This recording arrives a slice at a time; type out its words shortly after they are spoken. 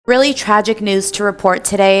Really tragic news to report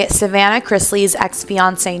today. Savannah Chrisley's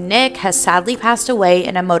ex-fiance Nic has sadly passed away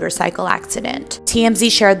in a motorcycle accident.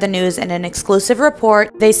 TMZ shared the news in an exclusive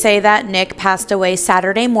report. They say that Nic passed away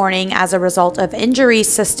Saturday morning as a result of injuries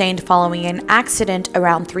sustained following an accident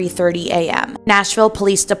around 3:30 a.m. Nashville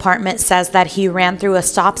Police Department says that he ran through a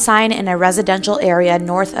stop sign in a residential area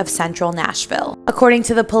north of central Nashville. According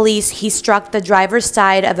to the police, he struck the driver's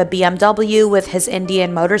side of a BMW with his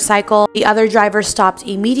Indian motorcycle. The other driver stopped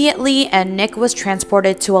immediately and Nic was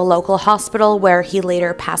transported to a local hospital where he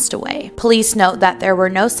later passed away. Police note that there were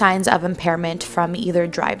no signs of impairment from either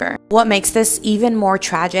driver. What makes this even more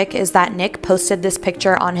tragic is that Nic posted this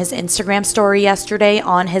picture on his Instagram story yesterday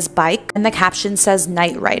on his bike, and the caption says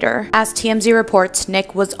 "Night Rider." As TMZ reports,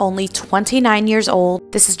 Nic was only 29 years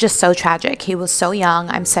old. This is just so tragic. He was so young.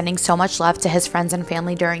 I'm sending so much love to his friends and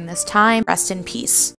family during this time. Rest in peace.